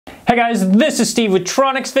Hi guys, this is Steve with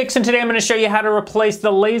TronicsFix, and today I'm going to show you how to replace the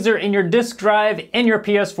laser in your disk drive in your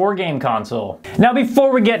PS4 game console. Now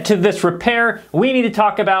before we get to this repair, we need to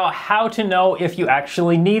talk about how to know if you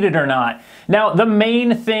actually need it or not. Now the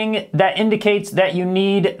main thing that indicates that you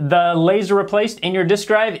need the laser replaced in your disk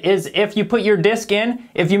drive is if you put your disk in,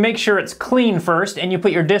 if you make sure it's clean first and you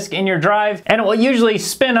put your disk in your drive, and it will usually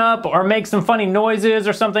spin up or make some funny noises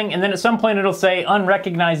or something, and then at some point it'll say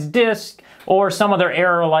unrecognized disk or some other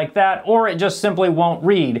error like that, or it just simply won't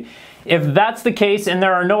read. If that's the case and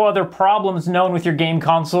there are no other problems known with your game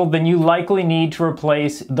console, then you likely need to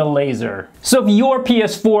replace the laser. So if your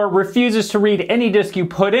PS4 refuses to read any disk you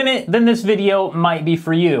put in it, then this video might be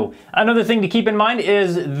for you. Another thing to keep in mind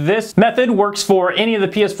is this method works for any of the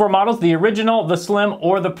PS4 models, the original, the Slim,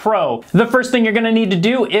 or the Pro. The first thing you're gonna need to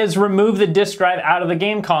do is remove the disk drive out of the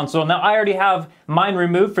game console. Now I already have mine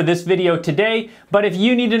removed for this video today, but if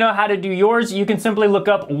you need to know how to do yours, you can simply look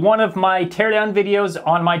up one of my teardown videos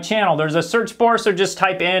on my channel. There's a search bar, so just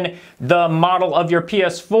type in the model of your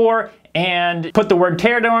PS4 and put the word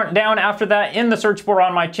teardown after that in the search bar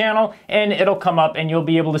on my channel, and it'll come up and you'll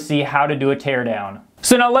be able to see how to do a teardown.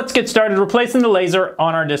 So now let's get started replacing the laser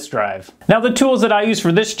on our disk drive. Now the tools that I use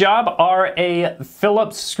for this job are a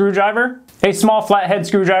Phillips screwdriver, a small flathead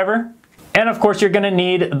screwdriver, and of course you're gonna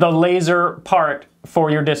need the laser part for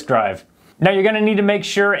your disk drive. Now you're gonna need to make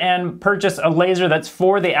sure and purchase a laser that's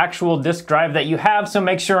for the actual disk drive that you have, so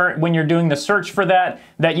make sure when you're doing the search for that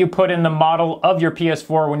you put in the model of your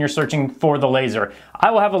PS4 when you're searching for the laser. I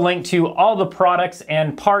will have a link to all the products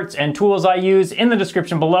and parts and tools I use in the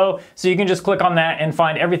description below, so you can just click on that and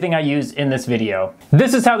find everything I use in this video.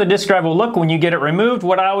 This is how the disk drive will look when you get it removed.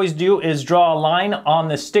 What I always do is draw a line on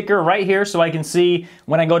the sticker right here so I can see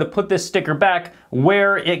when I go to put this sticker back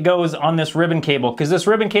where it goes on this ribbon cable, because this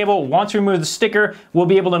ribbon cable, once we remove the sticker, will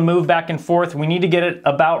be able to move back and forth. We need to get it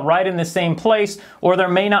about right in the same place, or there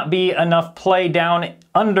may not be enough play down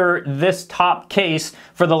under this top case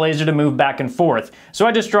for the laser to move back and forth. So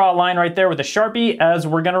I just draw a line right there with a Sharpie as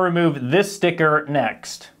we're gonna remove this sticker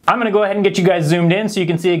next. I'm gonna go ahead and get you guys zoomed in so you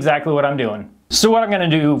can see exactly what I'm doing. So what I'm gonna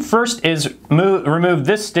do first is remove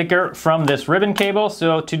this sticker from this ribbon cable.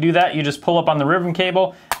 So to do that, you just pull up on the ribbon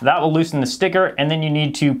cable, that will loosen the sticker, and then you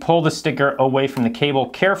need to pull the sticker away from the cable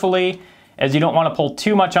carefully, as you don't wanna pull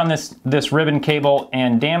too much on this ribbon cable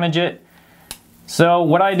and damage it. So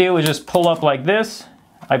what I do is just pull up like this,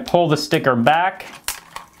 I pull the sticker back,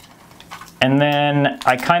 and then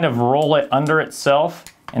I kind of roll it under itself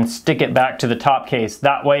and stick it back to the top case.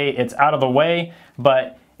 That way it's out of the way,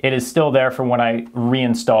 but it is still there for when I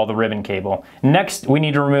reinstall the ribbon cable. Next, we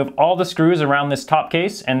need to remove all the screws around this top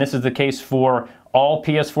case, and this is the case for all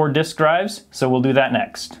PS4 disk drives, so we'll do that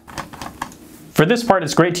next. For this part,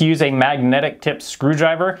 it's great to use a magnetic tip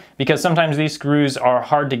screwdriver because sometimes these screws are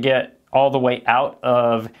hard to get all the way out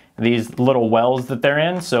of these little wells that they're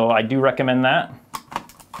in, so I do recommend that.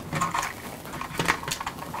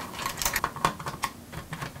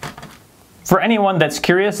 For anyone that's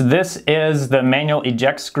curious, this is the manual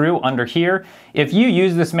eject screw under here. If you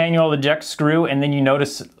use this manual eject screw and then you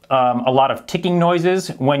notice a lot of ticking noises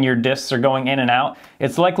when your discs are going in and out,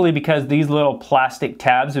 it's likely because these little plastic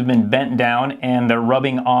tabs have been bent down and they're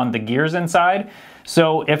rubbing on the gears inside.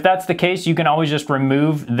 So if that's the case, you can always just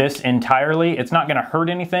remove this entirely. It's not gonna hurt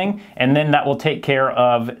anything, and then that will take care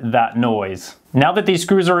of that noise. Now that these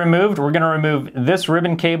screws are removed, we're gonna remove this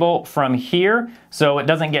ribbon cable from here so it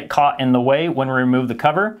doesn't get caught in the way when we remove the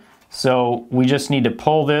cover. So we just need to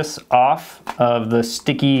pull this off of the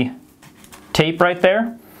sticky tape right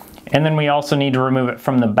there. And then we also need to remove it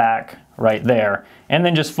from the back right there. And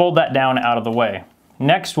then just fold that down out of the way.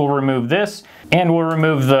 Next, we'll remove this, and we'll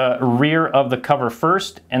remove the rear of the cover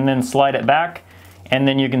first, and then slide it back, and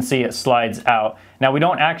then you can see it slides out. Now, we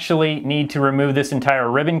don't actually need to remove this entire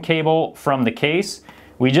ribbon cable from the case.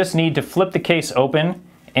 We just need to flip the case open,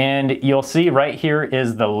 and you'll see right here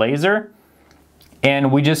is the laser.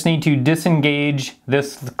 And we just need to disengage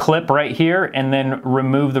this clip right here, and then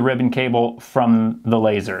remove the ribbon cable from the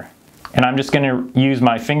laser. And I'm just gonna use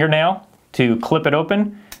my fingernail to clip it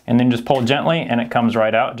open, and then just pull gently and it comes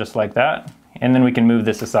right out just like that. And then we can move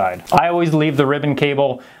this aside. I always leave the ribbon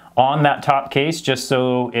cable on that top case just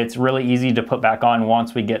so it's really easy to put back on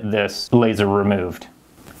once we get this laser removed.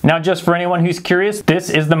 Now, just for anyone who's curious, this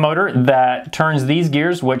is the motor that turns these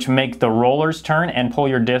gears, which make the rollers turn and pull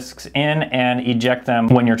your discs in and eject them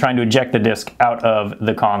when you're trying to eject the disc out of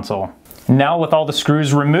the console. Now, with all the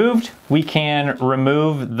screws removed, we can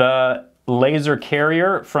remove the laser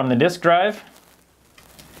carrier from the disk drive.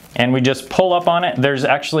 And we just pull up on it. There's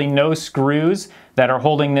actually no screws that are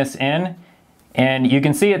holding this in. And you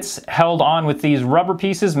can see it's held on with these rubber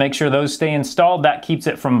pieces. Make sure those stay installed. That keeps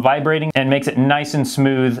it from vibrating and makes it nice and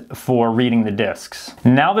smooth for reading the discs.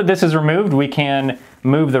 Now that this is removed, we can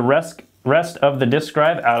move the rest of the disk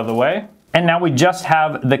drive out of the way. And now we just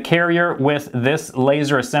have the carrier with this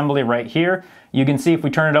laser assembly right here. You can see if we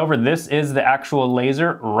turn it over, this is the actual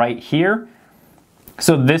laser right here.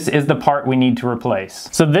 So this is the part we need to replace.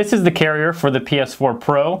 So this is the carrier for the PS4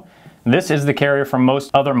 Pro. This is the carrier for most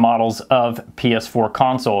other models of PS4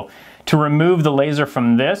 console. To remove the laser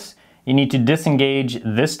from this, you need to disengage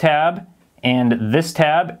this tab and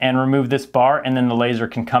remove this bar, and then the laser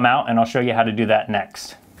can come out, and I'll show you how to do that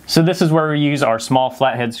next. So this is where we use our small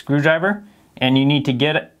flathead screwdriver, and you need to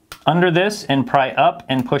get it under this and pry up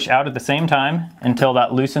and push out at the same time until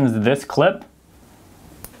that loosens this clip.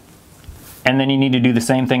 And then you need to do the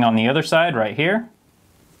same thing on the other side right here.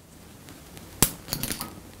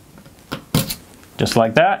 Just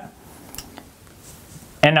like that.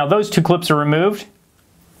 And now those two clips are removed,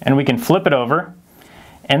 and we can flip it over.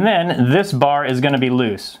 And then this bar is going to be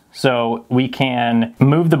loose. So we can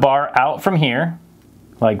move the bar out from here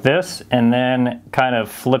like this, and then kind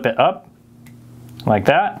of flip it up like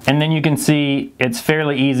that. And then you can see it's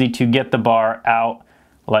fairly easy to get the bar out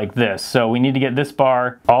like this. So we need to get this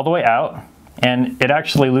bar all the way out, and it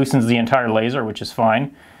actually loosens the entire laser, which is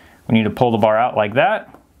fine. We need to pull the bar out like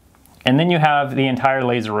that. And then you have the entire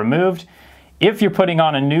laser removed. If you're putting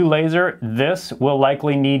on a new laser, this will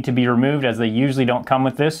likely need to be removed, as they usually don't come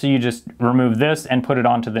with this. So you just remove this and put it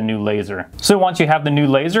onto the new laser. So once you have the new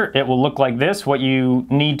laser, it will look like this. What you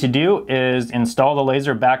need to do is install the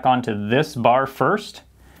laser back onto this bar first.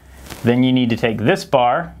 Then you need to take this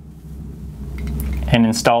bar and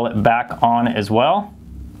install it back on as well.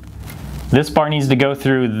 This bar needs to go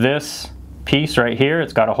through this piece right here.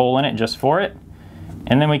 It's got a hole in it just for it.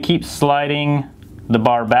 And then we keep sliding the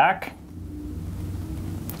bar back.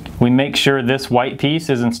 We make sure this white piece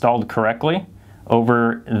is installed correctly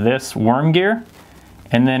over this worm gear.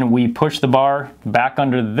 And then we push the bar back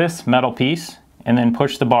under this metal piece and then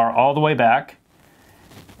push the bar all the way back.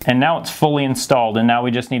 And now it's fully installed, and now we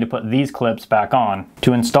just need to put these clips back on.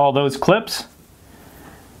 To install those clips,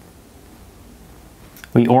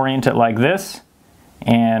 we orient it like this,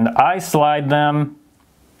 and I slide them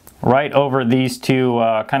right over these two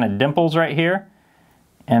kind of dimples right here,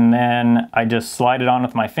 and then I just slide it on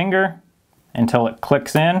with my finger until it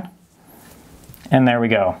clicks in, and there we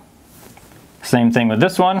go. Same thing with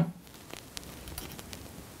this one.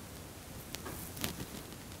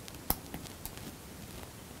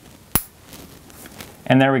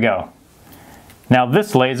 And there we go. Now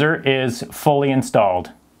this laser is fully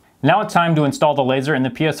installed. Now it's time to install the laser in the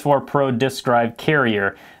PS4 Pro disk drive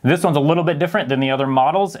carrier. This one's a little bit different than the other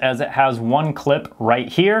models, as it has one clip right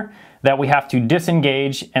here that we have to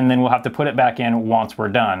disengage, and then we'll have to put it back in once we're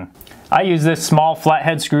done. I use this small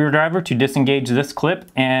flathead screwdriver to disengage this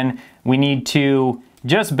clip, and we need to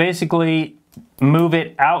just basically move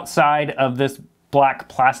it outside of this black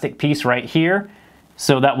plastic piece right here,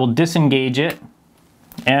 so that will disengage it.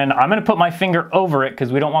 And I'm going to put my finger over it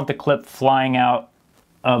because we don't want the clip flying out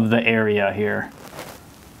of the area here.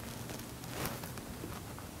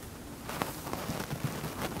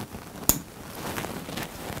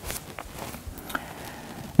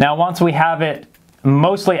 Now once we have it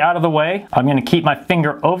mostly out of the way, I'm going to keep my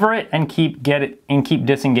finger over it and keep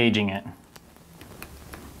disengaging it.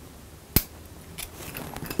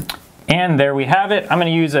 And there we have it. I'm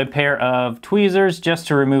going to use a pair of tweezers just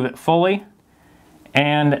to remove it fully.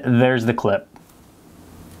 And there's the clip.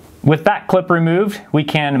 With that clip removed, we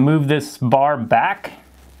can move this bar back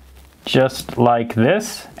just like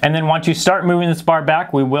this. And then once you start moving this bar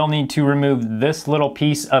back, we will need to remove this little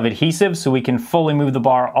piece of adhesive so we can fully move the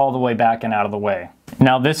bar all the way back and out of the way.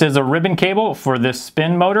 Now this is a ribbon cable for this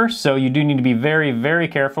spin motor, so you do need to be very, very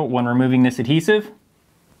careful when removing this adhesive.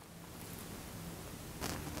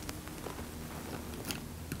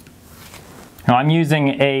 Now I'm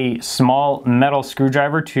using a small metal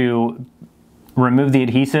screwdriver to remove the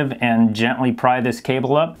adhesive and gently pry this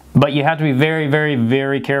cable up. But you have to be very, very,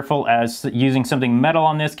 very careful, as using something metal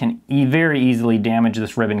on this can very easily damage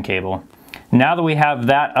this ribbon cable. Now that we have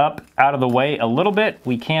that up out of the way a little bit,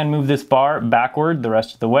 we can move this bar backward the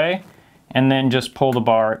rest of the way and then just pull the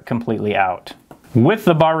bar completely out. With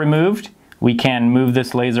the bar removed, we can move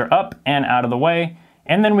this laser up and out of the way,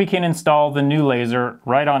 and then we can install the new laser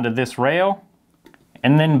right onto this rail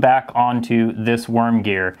and then back onto this worm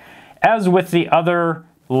gear. As with the other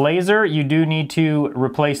laser, you do need to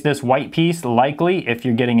replace this white piece likely if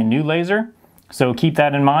you're getting a new laser, so keep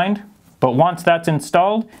that in mind. But once that's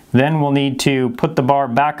installed, then we'll need to put the bar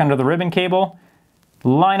back under the ribbon cable,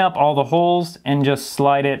 line up all the holes and just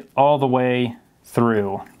slide it all the way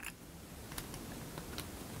through.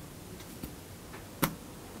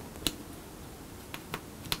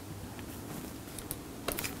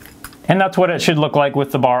 And that's what it should look like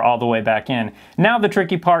with the bar all the way back in. Now the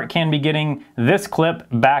tricky part can be getting this clip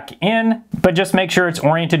back in, but just make sure it's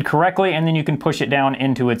oriented correctly and then you can push it down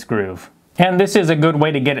into its groove. And this is a good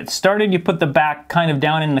way to get it started. You put the back kind of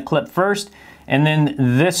down in the clip first, and then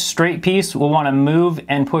this straight piece will want to move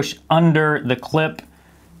and push under the clip.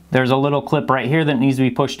 There's a little clip right here that needs to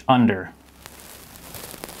be pushed under.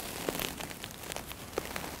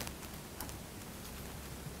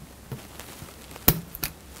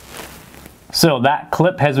 So that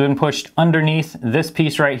clip has been pushed underneath this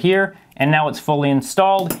piece right here, and now it's fully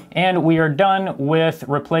installed, and we are done with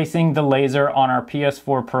replacing the laser on our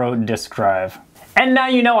PS4 Pro disk drive. And now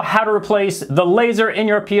you know how to replace the laser in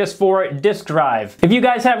your PS4 disk drive. If you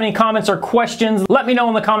guys have any comments or questions, let me know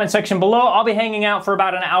in the comment section below. I'll be hanging out for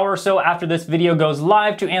about an hour or so after this video goes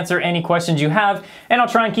live to answer any questions you have, and I'll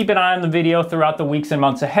try and keep an eye on the video throughout the weeks and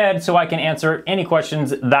months ahead so I can answer any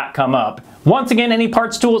questions that come up. Once again, any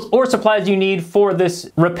parts, tools, or supplies you need for this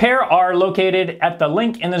repair are located at the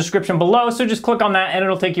link in the description below, so just click on that and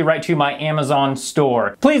it'll take you right to my Amazon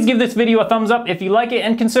store. Please give this video a thumbs up if you like it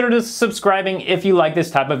and consider subscribing if you like this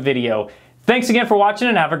type of video. Thanks again for watching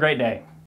and have a great day.